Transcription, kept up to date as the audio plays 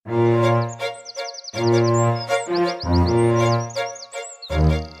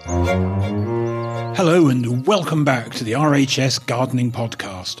Hello and welcome back to the RHS Gardening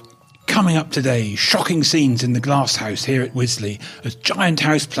Podcast. Coming up today, shocking scenes in the Glasshouse here at Wisley as giant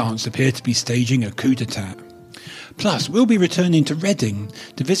houseplants appear to be staging a coup d'etat. Plus, we'll be returning to Reading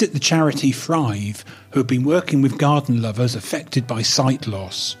to visit the charity Thrive, who have been working with garden lovers affected by sight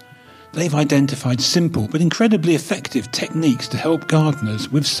loss. They've identified simple but incredibly effective techniques to help gardeners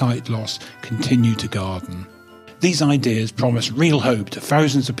with sight loss continue to garden. These ideas promise real hope to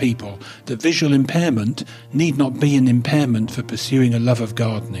thousands of people that visual impairment need not be an impairment for pursuing a love of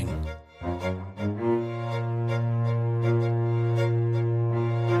gardening.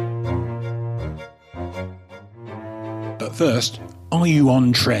 But first, are you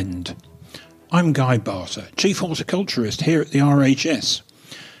on trend? I'm Guy Barter, Chief Horticulturist here at the RHS.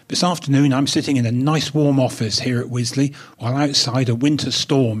 This afternoon I'm sitting in a nice warm office here at Wisley while outside a winter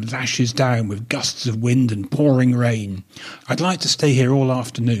storm lashes down with gusts of wind and pouring rain. I'd like to stay here all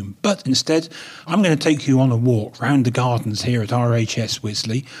afternoon, but instead I'm going to take you on a walk round the gardens here at RHS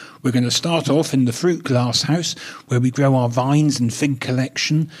Wisley. We're going to start off in the fruit glasshouse where we grow our vines and fig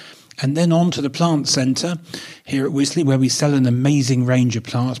collection, and then on to the plant centre here at Wisley where we sell an amazing range of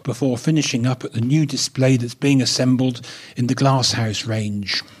plants before finishing up at the new display that's being assembled in the Glasshouse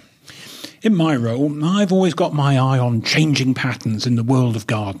range. In my role, I've always got my eye on changing patterns in the world of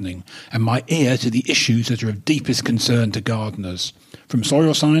gardening and my ear to the issues that are of deepest concern to gardeners. From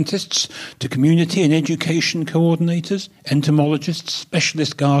soil scientists to community and education coordinators, entomologists,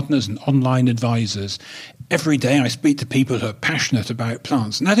 specialist gardeners and online advisors. Every day I speak to people who are passionate about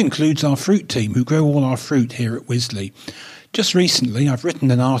plants, and that includes our fruit team who grow all our fruit here at Wisley. Just recently I've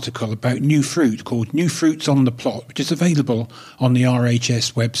written an article about new fruit called New Fruits on the Plot, which is available on the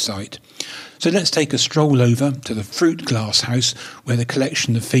RHS website. So let's take a stroll over to the fruit glasshouse where the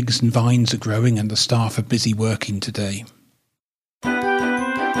collection of figs and vines are growing and the staff are busy working today.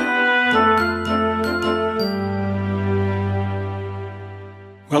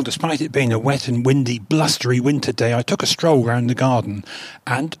 Well, despite it being a wet and windy, blustery winter day, I took a stroll round the garden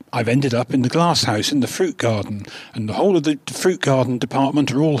and I've ended up in the glasshouse in the fruit garden. And the whole of the fruit garden department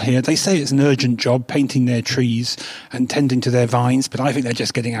are all here. They say it's an urgent job, painting their trees and tending to their vines, but I think they're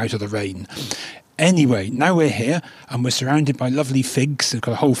just getting out of the rain. Anyway, now we're here and we're surrounded by lovely figs. They've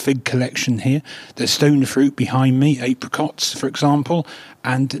got a whole fig collection here. There's stone fruit behind me, apricots, for example,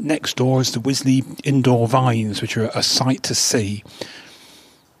 and next door is the Wisley indoor vines, which are a sight to see.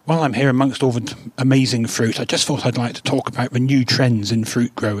 While I'm here amongst all the amazing fruit, I just thought I'd like to talk about the new trends in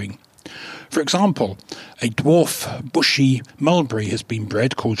fruit growing. For example, a dwarf bushy mulberry has been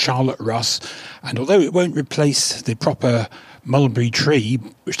bred called Charlotte Russ, and although it won't replace the proper mulberry tree,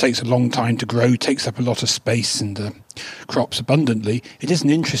 which takes a long time to grow, takes up a lot of space and crops abundantly, it is an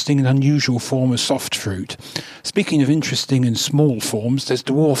interesting and unusual form of soft fruit. Speaking of interesting and small forms, there's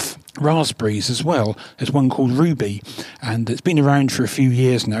dwarf raspberries as well. There's one called Ruby, and it's been around for a few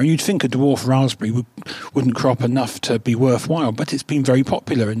years now. You'd think a dwarf raspberry wouldn't crop enough to be worthwhile, but it's been very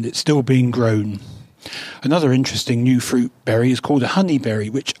popular and it's still being grown. Another interesting new fruit berry is called a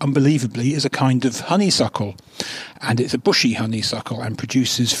honeyberry, which unbelievably is a kind of honeysuckle. And it's a bushy honeysuckle and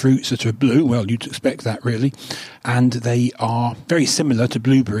produces fruits that are blue. Well, you'd expect that really. And they are very similar to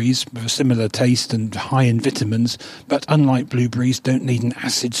blueberries with a similar taste and high in vitamins. But unlike blueberries, don't need an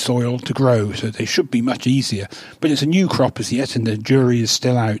acid soil to grow, so they should be much easier. But it's a new crop as yet and the jury is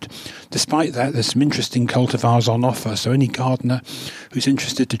still out. Despite that, there's some interesting cultivars on offer, so any gardener who's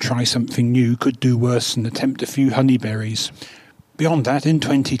interested to try something new could do worse and attempt a few honeyberries. Beyond that, in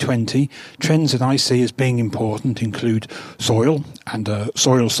 2020, trends that I see as being important include soil and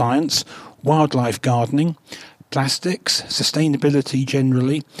soil science, wildlife gardening, plastics, sustainability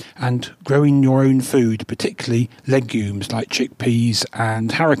generally, and growing your own food, particularly legumes like chickpeas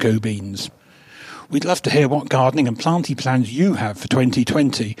and haricot beans. We'd love to hear what gardening and planting plans you have for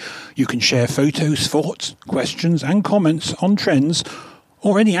 2020. You can share photos, thoughts, questions and comments on trends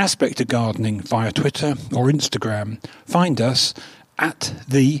or any aspect of gardening via Twitter or Instagram. Find us at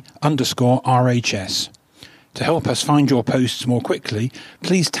 @the_RHS. To help us find your posts more quickly,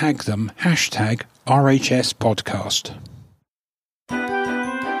 please tag them #RHS Podcast.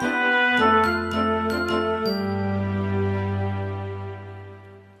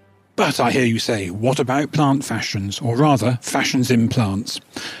 But I hear you say, what about plant fashions, or rather, fashions in plants?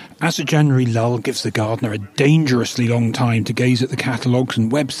 As the January lull gives the gardener a dangerously long time to gaze at the catalogues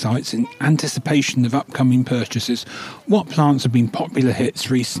and websites in anticipation of upcoming purchases, what plants have been popular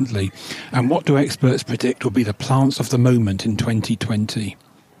hits recently, and what do experts predict will be the plants of the moment in 2020?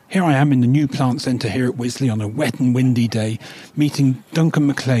 Here I am in the new plant centre here at Wisley on a wet and windy day, meeting Duncan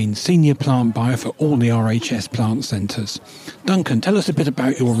McLean, Senior Plant Buyer for all the RHS plant centres. Duncan, tell us a bit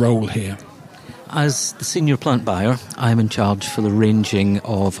about your role here. As the senior plant buyer, I'm in charge for the ranging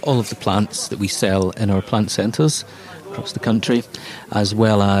of all of the plants that we sell in our plant centres across the country, as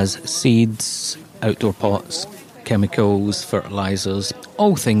well as seeds, outdoor pots, chemicals, fertilisers,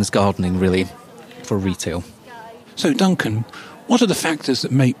 all things gardening really, for retail. So Duncan, what are the factors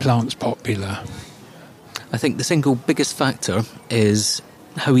that make plants popular? I think the single biggest factor is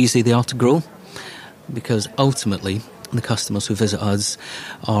how easy they are to grow, because ultimately the customers who visit us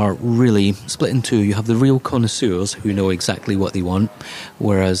are really split in two. You have the real connoisseurs who know exactly what they want,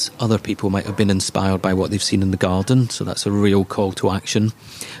 whereas other people might have been inspired by what they've seen in the garden, so that's a real call to action.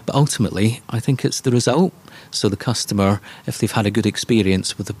 But ultimately, I think it's the result. So the customer, if they've had a good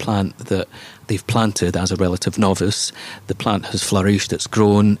experience with the plant that they've planted as a relative novice, the plant has flourished, it's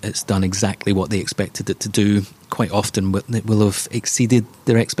grown, it's done exactly what they expected it to do. Quite often it will have exceeded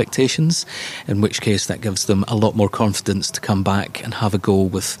their expectations, in which case that gives them a lot more confidence to come back and have a go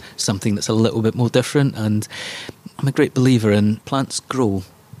with something that's a little bit more different. And I'm a great believer in plants grow.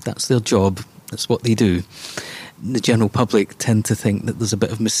 That's their job. That's what they do. The general public tend to think that there's a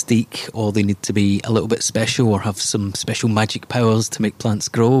bit of mystique, or they need to be a little bit special or have some special magic powers to make plants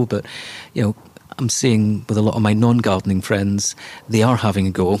grow. But, I'm seeing with a lot of my non-gardening friends, they are having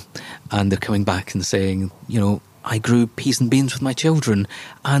a go, and they're coming back and saying, I grew peas and beans with my children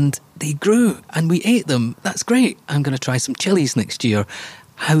and they grew and we ate them. That's great. I'm going to try some chilies next year.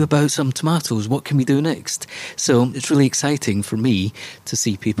 How about some tomatoes? What can we do next? So it's really exciting for me to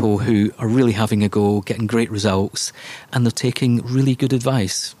see people who are really having a go, getting great results, and they're taking really good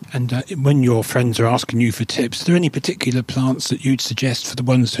advice. And when your friends are asking you for tips, are there any particular plants that you'd suggest for the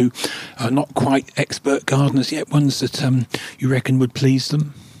ones who are not quite expert gardeners yet, ones that you reckon would please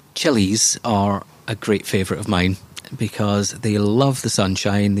them? Chilies are a great favourite of mine, because they love the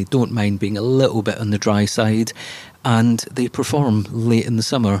sunshine, they don't mind being a little bit on the dry side, and they perform late in the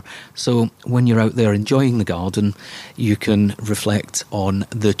summer. So when you're out there enjoying the garden, you can reflect on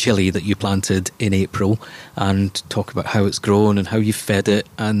the chilli that you planted in April and talk about how it's grown and how you fed it,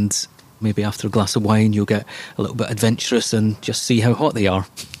 and maybe after a glass of wine you'll get a little bit adventurous and just see how hot they are.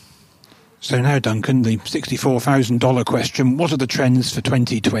 So now, Duncan, the $64,000 question, what are the trends for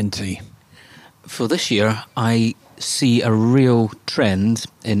 2020? For this year, I see a real trend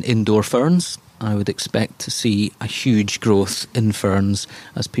in indoor ferns. I would expect to see a huge growth in ferns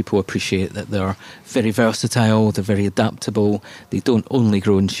as people appreciate that they're very versatile, they're very adaptable, they don't only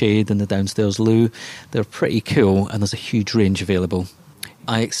grow in shade in the downstairs loo, they're pretty cool, and there's a huge range available.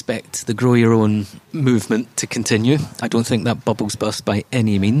 I expect the grow your own movement to continue. I don't think that bubble's burst by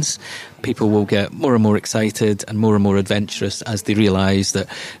any means. People will get more and more excited and more adventurous as they realise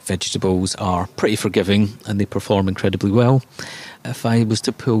that vegetables are pretty forgiving and they perform incredibly well. If I was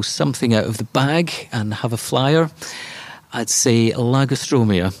to pull something out of the bag and have a flyer, I'd say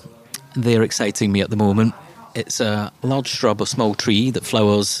Lagostromia. They're exciting me at the moment. It's a large shrub or small tree that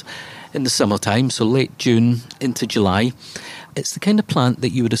flowers in the summertime, so late June into July. It's the kind of plant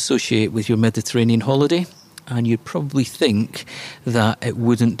that you would associate with your Mediterranean holiday, and you'd probably think that it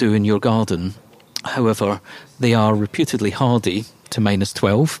wouldn't do in your garden. However, they are reputedly hardy to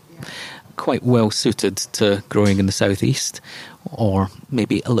 -12, quite well suited to growing in the southeast, or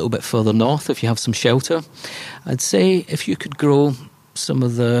maybe a little bit further north if you have some shelter. I'd say if you could grow some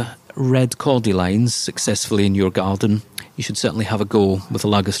of the red cordylines successfully in your garden, you should certainly have a go with a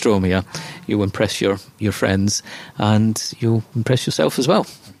Lagostromia. You'll impress your friends and you'll impress yourself as well.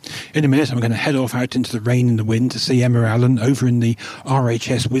 In a minute, I'm going to head off out into the rain and the wind to see Emma Allen over in the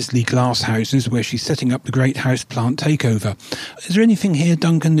RHS Wisley Glasshouses, where she's setting up the great houseplant takeover. Is there anything here,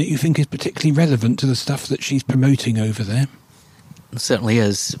 Duncan, that you think is particularly relevant to the stuff that she's promoting over there? It certainly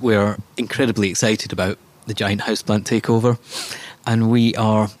is. We're incredibly excited about the giant houseplant takeover, and we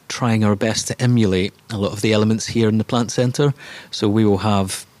are trying our best to emulate a lot of the elements here in the plant centre. So we will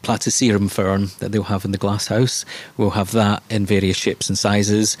have platycerum fern that they'll have in the Glasshouse. We'll have that in various shapes and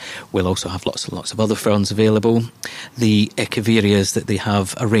sizes. We'll also have lots and lots of other ferns available. The echeverias that they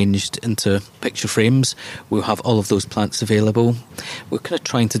have arranged into picture frames, we'll have all of those plants available. We're kind of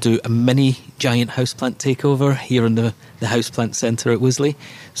trying to do a mini giant houseplant takeover here in the houseplant centre at Wisley.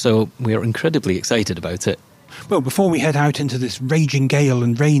 So we're incredibly excited about it. Well, before we head out into this raging gale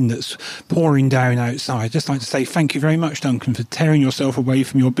and rain that's pouring down outside, I'd just like to say thank you very much, Duncan, for tearing yourself away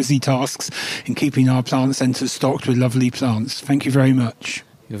from your busy tasks in keeping our plant centres stocked with lovely plants. Thank you very much.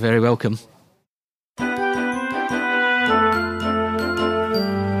 You're very welcome.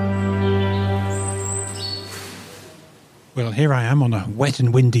 Well, here I am on a wet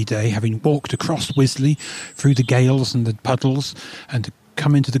and windy day, having walked across Wisley through the gales and the puddles and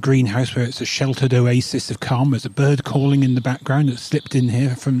come into the greenhouse where it's a sheltered oasis of calm. There's a bird calling in the background that slipped in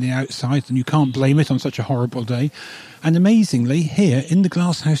here from the outside, and you can't blame it on such a horrible day. And amazingly, here in the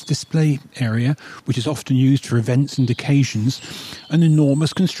Glasshouse display area, which is often used for events and occasions, an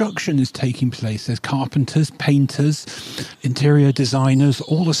enormous construction is taking place. There's carpenters, painters, interior designers,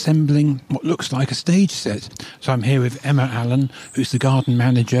 all assembling what looks like a stage set. So I'm here with Emma Allen, who's the garden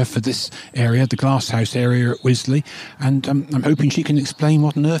manager for this area, the Glasshouse area at Wisley, and I'm hoping she can explain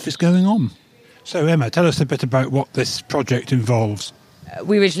what on earth is going on. So Emma, tell us a bit about what this project involves.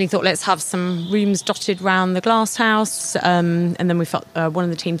 We originally thought let's have some rooms dotted around the Glasshouse, and then we felt one of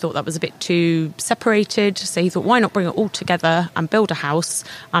the team thought that was a bit too separated, so he thought why not bring it all together and build a house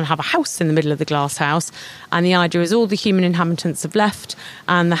and have a house in the middle of the Glasshouse. And the idea is all the human inhabitants have left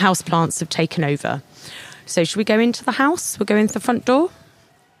and the houseplants have taken over. So should we go into the house? We'll go into the front door.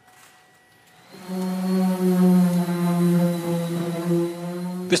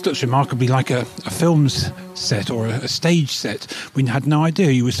 This looks remarkably like a film's set or a stage set. We had no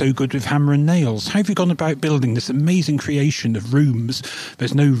idea you were so good with hammer and nails. How have you gone about building this amazing creation of rooms?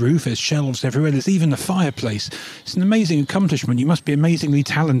 There's no roof, there's shelves everywhere, there's even a fireplace. It's an amazing accomplishment. You must be amazingly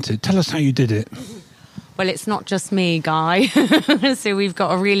talented. Tell us how you did it. Well, it's not just me, Guy. So we've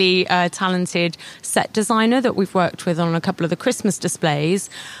got a really talented set designer that we've worked with on a couple of the Christmas displays,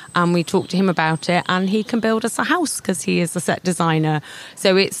 and we talked to him about it, and he can build us a house because he is a set designer.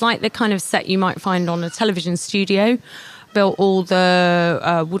 So it's like the kind of set you might find on a television studio. Built all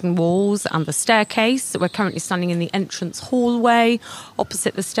the wooden walls and the staircase. We're currently standing in the entrance hallway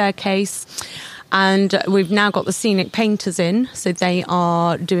opposite the staircase. And we've now got the scenic painters in, so they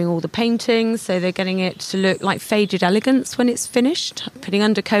are doing all the painting, so they're getting it to look like faded elegance when it's finished, putting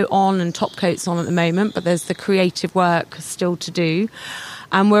undercoat on and top coats on at the moment, but there's the creative work still to do.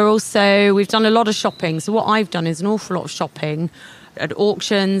 And we've done a lot of shopping, so what I've done is an awful lot of shopping at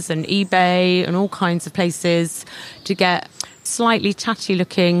auctions and eBay and all kinds of places to get slightly tatty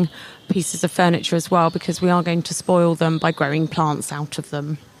looking pieces of furniture as well, because we are going to spoil them by growing plants out of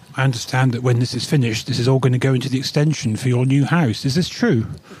them. I understand that when this is finished, this is all going to go into the extension for your new house. Is this true?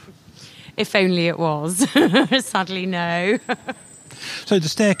 If only it was. Sadly, no. So there's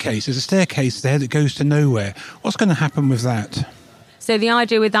a staircase there that goes to nowhere. What's going to happen with that? So the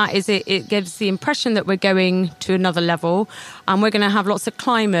idea with that is it gives the impression that we're going to another level, and we're going to have lots of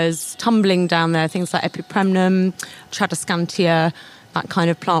climbers tumbling down there, things like epipremnum, tradescantia, that kind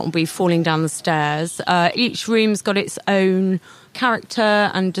of plant will be falling down the stairs. Each room's got its own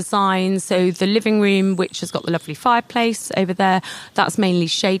character and design. So the living room, which has got the lovely fireplace over there, that's mainly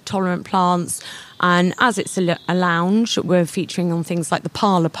shade-tolerant plants. And as it's a lounge, we're featuring on things like the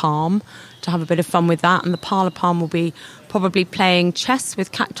parlour palm to have a bit of fun with that. And the parlour palm will be probably playing chess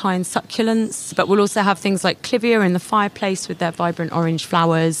with cacti and succulents. But we'll also have things like clivia in the fireplace with their vibrant orange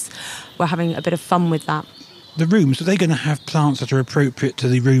flowers. We're having a bit of fun with that. The rooms, are they going to have plants that are appropriate to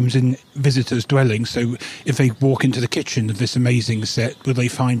the rooms in visitors' dwellings? So if they walk into the kitchen of this amazing set, will they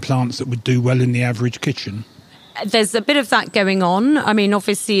find plants that would do well in the average kitchen? There's a bit of that going on. I mean,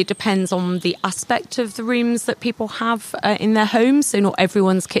 obviously, it depends on the aspect of the rooms that people have in their homes. So not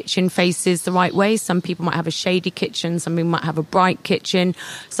everyone's kitchen faces the right way. Some people might have a shady kitchen. Some people might have a bright kitchen.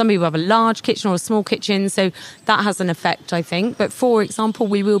 Some people have a large kitchen or a small kitchen. So that has an effect, I think. But for example,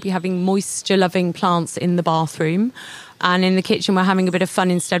 we will be having moisture-loving plants in the bathroom. And in the kitchen, we're having a bit of fun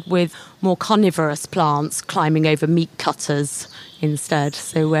instead with more carnivorous plants climbing over meat cutters instead.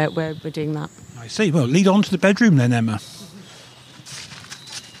 So we're doing that. I see. Well, lead on to the bedroom then, Emma.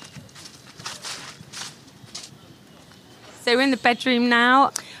 So we're in the bedroom now.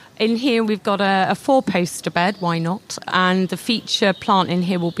 In here we've got a four-poster bed, why not? And the feature plant in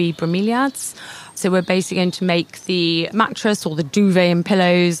here will be bromeliads. So we're basically going to make the mattress or the duvet and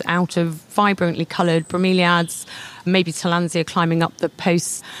pillows out of vibrantly coloured bromeliads, maybe tillandsia climbing up the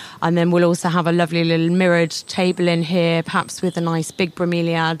posts. And then we'll also have a lovely little mirrored table in here, perhaps with a nice big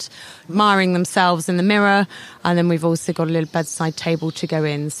bromeliad admiring themselves in the mirror. And then we've also got a little bedside table to go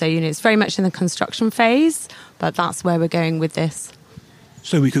in. So, it's very much in the construction phase, but that's where we're going with this.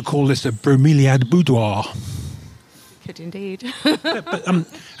 So we could call this a bromeliad boudoir. Could indeed.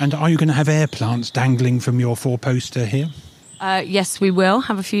 And are you going to have air plants dangling from your four-poster here? Yes, we will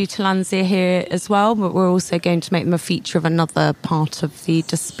have a few tillandsia here as well, but we're also going to make them a feature of another part of the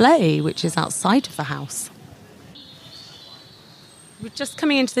display, which is outside of the house. We're just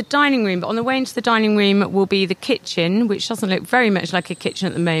coming into the dining room, but on the way into the dining room will be the kitchen, which doesn't look very much like a kitchen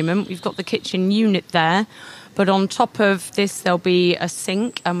at the moment. We've got the kitchen unit there, but on top of this there'll be a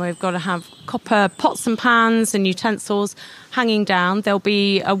sink, and we've got to have copper pots and pans and utensils hanging down. There'll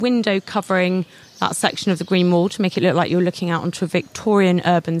be a window covering that section of the green wall to make it look like you're looking out onto a Victorian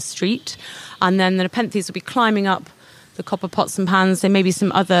urban street. And then the nepenthes will be climbing up the copper pots and pans. There may be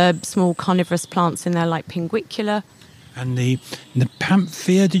some other small carnivorous plants in there like pinguicula. And the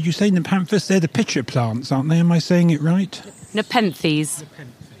Nepenthes, did you say Nepenthes? They're the pitcher plants, aren't they? Am I saying it right? Nepenthes.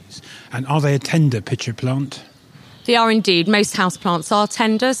 And are they a tender pitcher plant? They are indeed. Most houseplants are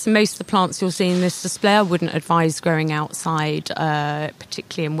tender, so most of the plants you'll see in this display I wouldn't advise growing outside,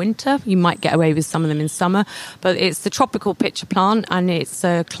 particularly in winter. You might get away with some of them in summer, but it's the tropical pitcher plant and it's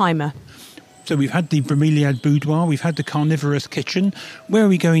a climber. So we've had the bromeliad boudoir, we've had the carnivorous kitchen. Where are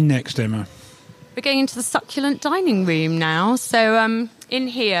we going next, Emma? We're going into the succulent dining room now. So in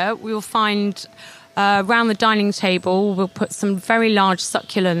here we'll find around the dining table we'll put some very large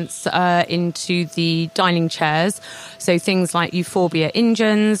succulents into the dining chairs. So things like Euphorbia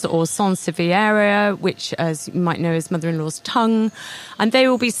ingens or Sansevieria, which as you might know is mother-in-law's tongue. And they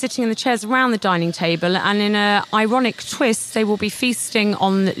will be sitting in the chairs around the dining table, and in an ironic twist they will be feasting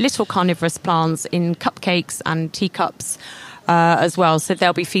on little carnivorous plants in cupcakes and teacups. As well. So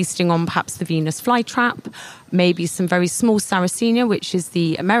they'll be feasting on perhaps the Venus flytrap, maybe some very small Sarracenia, which is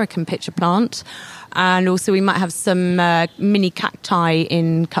the American pitcher plant. And also we might have some mini cacti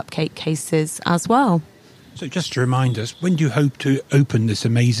in cupcake cases as well. So just to remind us, when do you hope to open this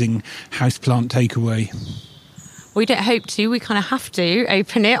amazing houseplant takeaway? We don't hope to, we kind of have to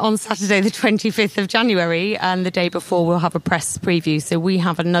open it on Saturday the 25th of January, and the day before we'll have a press preview. So we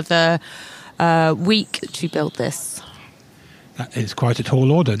have another week to build this. That is quite a tall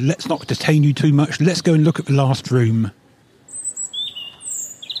order. Let's not detain you too much. Let's go and look at the last room.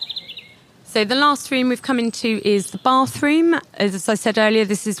 So the last room we've come into is the bathroom. As I said earlier,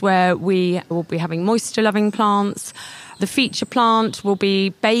 this is where we will be having moisture-loving plants. The feature plant will be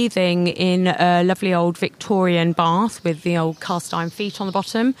bathing in a lovely old Victorian bath with the old cast iron feet on the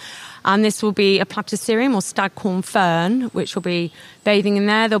bottom. And this will be a platycerium or staghorn fern, which will be bathing in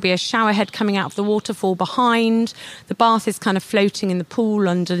there. There'll be a shower head coming out of the waterfall behind. The bath is kind of floating in the pool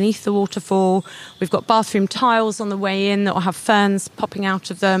underneath the waterfall. We've got bathroom tiles on the way in that will have ferns popping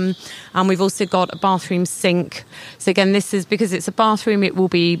out of them. And we've also got a bathroom sink. So again, this is because it's a bathroom, it will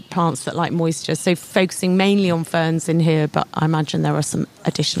be plants that like moisture. So focusing mainly on ferns in here, but I imagine there are some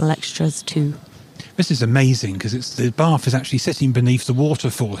additional extras too. This is amazing because the bath is actually sitting beneath the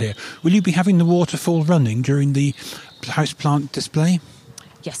waterfall here. Will you be having the waterfall running during the houseplant display?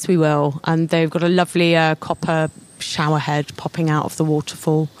 Yes, we will. And they've got a lovely copper shower head popping out of the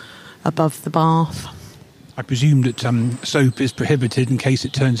waterfall above the bath. I presume that soap is prohibited in case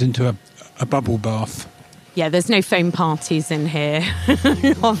it turns into a bubble bath. Yeah, there's no foam parties in here.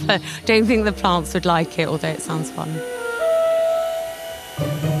 Don't think the plants would like it, although it sounds fun.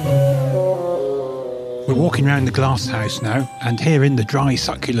 We're walking around the Glasshouse now, and here in the dry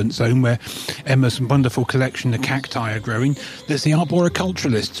succulent zone where Emma's wonderful collection of cacti are growing, there's the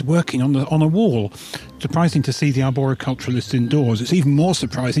arboriculturalists working on a wall. Surprising to see the arboriculturalists indoors. It's even more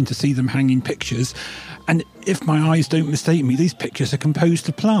surprising to see them hanging pictures. And if my eyes don't mistake me, these pictures are composed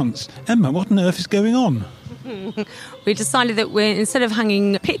of plants. Emma, what on earth is going on? We decided that instead of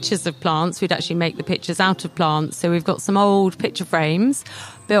hanging pictures of plants, we'd actually make the pictures out of plants. So we've got some old picture frames,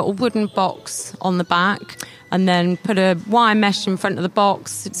 built a wooden box on the back, and then put a wire mesh in front of the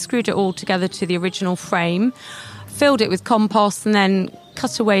box, screwed it all together to the original frame, filled it with compost, and then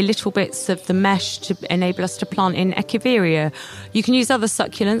cut away little bits of the mesh to enable us to plant in Echeveria. You can use other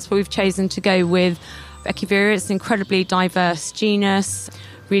succulents, but we've chosen to go with Echeveria. It's an incredibly diverse genus.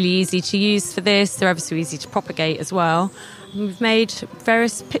 Really easy to use for this. They're ever so easy to propagate as well. And we've made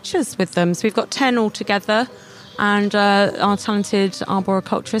various pictures with them. So we've got 10 altogether, and our talented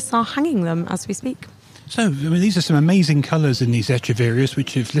arboriculturists are hanging them as we speak. So, I mean, these are some amazing colours in these Echeverias,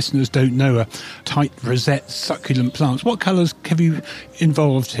 which, if listeners don't know, are tight rosette succulent plants. What colours have you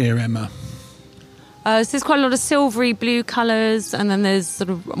involved here, Emma? So there's quite a lot of silvery blue colours, and then there's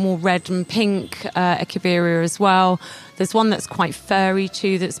sort of more red and pink Echeveria as well. There's one that's quite furry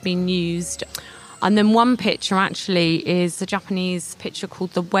too that's been used. And then one picture actually is a Japanese picture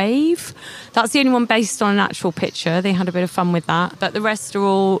called The Wave. That's the only one based on an actual picture. They had a bit of fun with that. But the rest are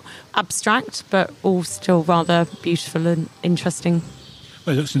all abstract, but all still rather beautiful and interesting.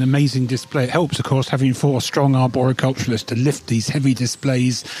 Well, it looks an amazing display. It helps, of course, having 4 strong arboriculturists to lift these heavy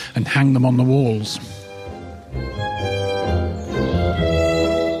displays and hang them on the walls.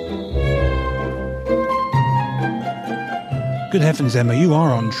 Good heavens, Emma, you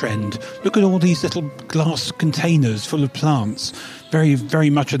are on trend. Look at all these little glass containers full of plants. Very, very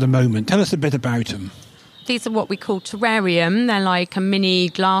much at the moment. Tell us a bit about them. These are what we call terrarium. They're like a mini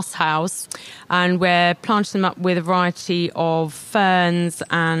glass house, and we're planting them up with a variety of ferns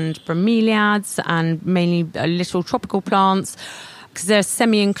and bromeliads and mainly little tropical plants. Because they're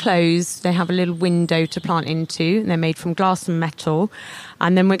semi-enclosed, they have a little window to plant into, and they're made from glass and metal.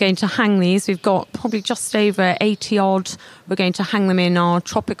 And then we're going to hang these. We've got probably just over 80 odd. We're going to hang them in our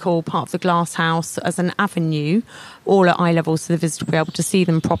tropical part of the glass house as an avenue, all at eye level, so the visitor will be able to see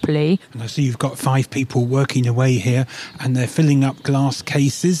them properly. And I see you've got 5 people working away here, and they're filling up glass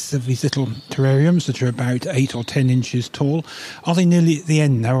cases of these little terrariums that are about 8 or 10 inches tall. Are they nearly at the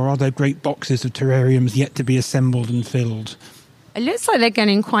end now, or are there great boxes of terrariums yet to be assembled and filled? It looks like they're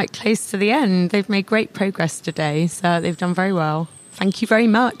getting quite close to the end. They've made great progress today, so they've done very well. Thank you very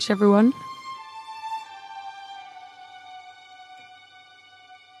much, everyone.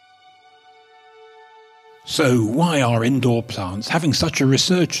 So why are indoor plants having such a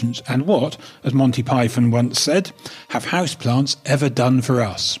resurgence, and what, as Monty Python once said, have houseplants ever done for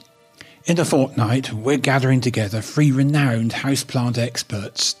us? In a fortnight, we're gathering together 3 renowned houseplant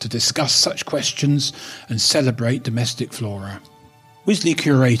experts to discuss such questions and celebrate domestic flora. Wisley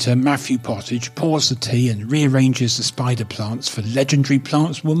curator Matthew Pottage pours the tea and rearranges the spider plants for legendary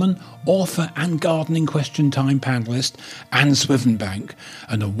plantswoman, author and gardening question time panellist Anne Swithenbank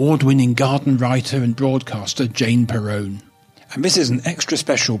and award-winning garden writer and broadcaster Jane Perrone. And this is an extra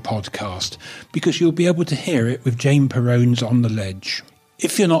special podcast because you'll be able to hear it with Jane Perrone's On the Ledge.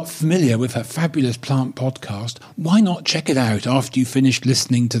 If you're not familiar with her fabulous plant podcast, why not check it out after you've finished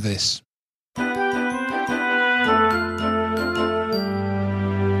listening to this?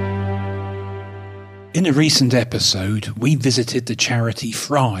 In a recent episode, we visited the charity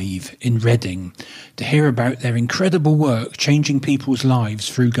Thrive in Reading to hear about their incredible work changing people's lives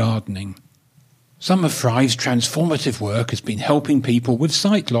through gardening. Some of Thrive's transformative work has been helping people with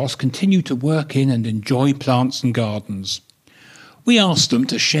sight loss continue to work in and enjoy plants and gardens. We asked them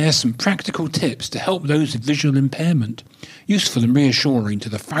to share some practical tips to help those with visual impairment, useful and reassuring to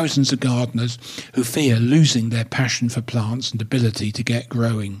the thousands of gardeners who fear losing their passion for plants and ability to get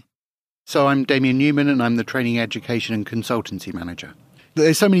growing. So I'm Damien Newman, and I'm the Training, Education and Consultancy Manager.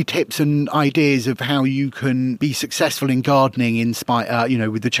 There's so many tips and ideas of how you can be successful in gardening in spite,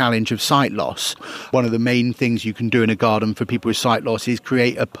 with the challenge of sight loss. One of the main things you can do in a garden for people with sight loss is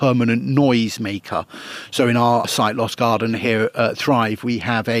create a permanent noise maker. So in our sight loss garden here at Thrive, we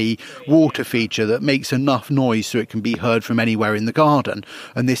have a water feature that makes enough noise so it can be heard from anywhere in the garden.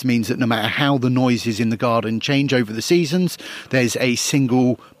 And this means that no matter how the noises in the garden change over the seasons, there's a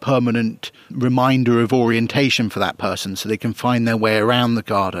single permanent reminder of orientation for that person so they can find their way around the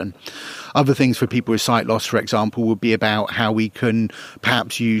garden. Other things for people with sight loss, for example, would be about how we can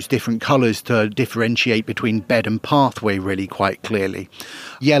perhaps use different colours to differentiate between bed and pathway really quite clearly.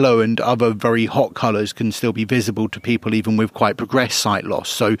 Yellow and other very hot colours can still be visible to people even with quite progressed sight loss.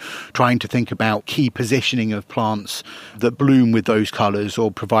 So trying to think about key positioning of plants that bloom with those colours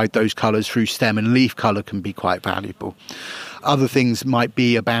or provide those colours through stem and leaf colour can be quite valuable. Other things might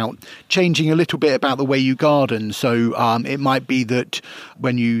be about changing a little bit about the way you garden. So it might be that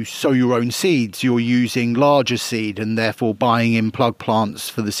when you sow your own seeds, you're using larger seed and therefore buying in plug plants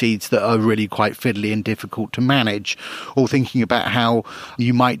for the seeds that are really quite fiddly and difficult to manage. Or thinking about how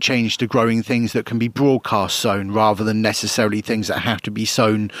you might change to growing things that can be broadcast sown rather than necessarily things that have to be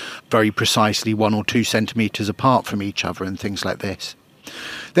sown very precisely 1 or 2 centimetres apart from each other and things like this.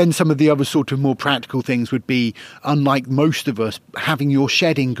 Then some of the other sort of more practical things would be, unlike most of us, having your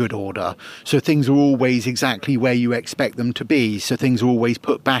shed in good order. So things are always exactly where you expect them to be. So things are always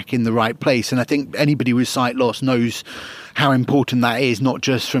put back in the right place. And I think anybody with sight loss knows how important that is, not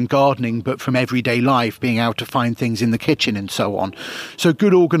just from gardening, but from everyday life, being able to find things in the kitchen and so on. So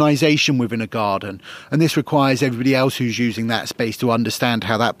good organisation within a garden. And this requires everybody else who's using that space to understand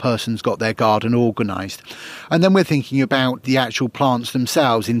how that person's got their garden organised. And then we're thinking about the actual plants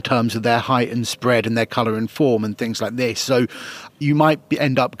themselves in terms of their height and spread and their colour and form and things like this. So you might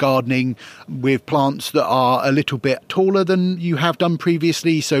end up gardening with plants that are a little bit taller than you have done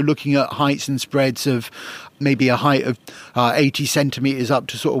previously. So looking at heights and spreads of maybe a height of 80 centimetres up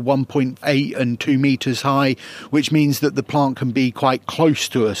to sort of 1.8 and 2 metres high, which means that the plant can be quite close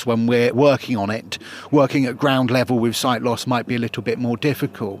to us when we're working on it. Working at ground level with sight loss might be a little bit more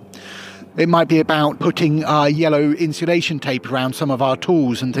difficult. It might be about putting yellow insulation tape around some of our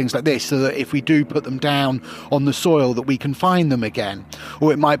tools and things like this so that if we do put them down on the soil that we can find them again.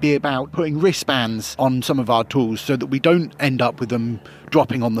 Or it might be about putting wristbands on some of our tools so that we don't end up with them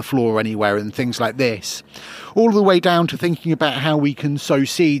dropping on the floor anywhere and things like this. All the way down to thinking about how we can sow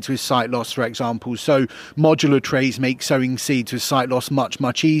seeds with sight loss, for example. So modular trays make sowing seeds with sight loss much,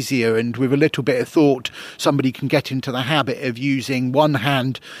 much easier. And with a little bit of thought, somebody can get into the habit of using one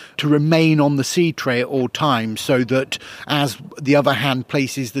hand to remain on the seed tray at all times, so that as the other hand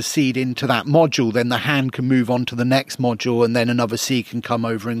places the seed into that module, then the hand can move on to the next module, and then another seed can come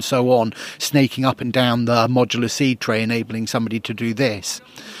over, and so on, snaking up and down the modular seed tray, enabling somebody to do this.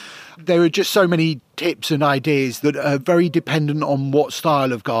 There are just so many tips and ideas that are very dependent on what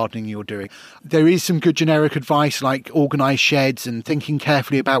style of gardening you're doing. There is some good generic advice like organised sheds and thinking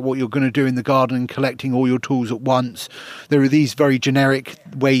carefully about what you're going to do in the garden and collecting all your tools at once. There are these very generic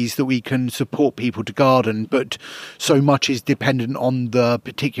ways that we can support people to garden, but so much is dependent on the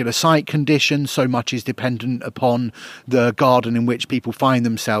particular site conditions, so much is dependent upon the garden in which people find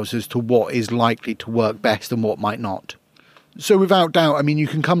themselves as to what is likely to work best and what might not. So without doubt, I mean, you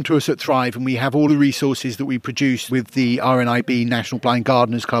can come to us at Thrive, and we have all the resources that we produce with the RNIB National Blind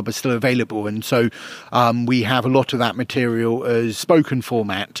Gardeners Club are still available. And so we have a lot of that material as spoken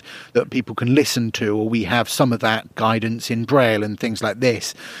format that people can listen to, or we have some of that guidance in Braille and things like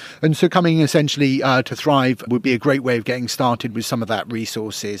this. And so coming essentially to Thrive would be a great way of getting started with some of that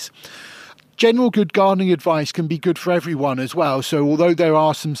resources. General good gardening advice can be good for everyone as well. So although there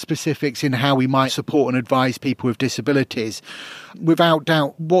are some specifics in how we might support and advise people with disabilities, without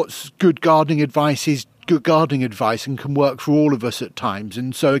doubt, what's good gardening advice is good gardening advice and can work for all of us at times.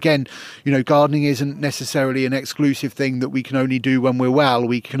 And so again, gardening isn't necessarily an exclusive thing that we can only do when we're well.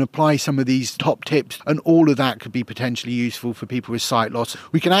 We can apply some of these top tips, and all of that could be potentially useful for people with sight loss.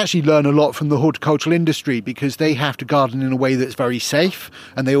 We can actually learn a lot from the horticultural industry, because they have to garden in a way that's very safe,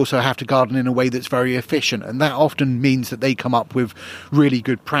 and they also have to garden in a way that's very efficient. And that often means that they come up with really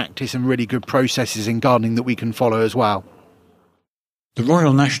good practice and really good processes in gardening that we can follow as well. The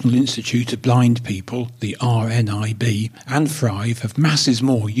Royal National Institute of Blind People, the RNIB, and Thrive have masses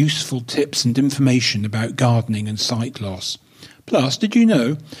more useful tips and information about gardening and sight loss. Plus, did you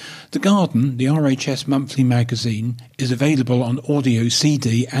know, The Garden, the RHS monthly magazine, is available on audio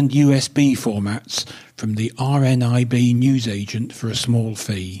CD and USB formats from the RNIB newsagent for a small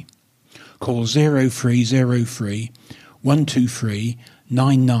fee. Call 0303 123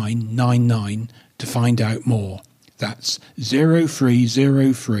 9999 to find out more. That's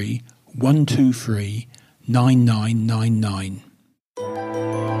 0303 123 9999.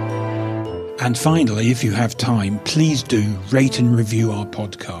 And finally, if you have time, please do rate and review our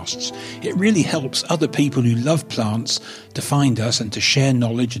podcasts. It really helps other people who love plants to find us and to share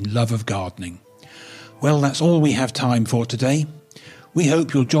knowledge and love of gardening. Well, that's all we have time for today. We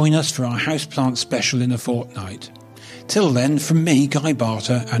hope you'll join us for our houseplant special in a fortnight. Till then, from me, Guy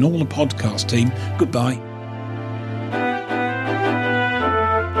Barter, and all the podcast team, goodbye.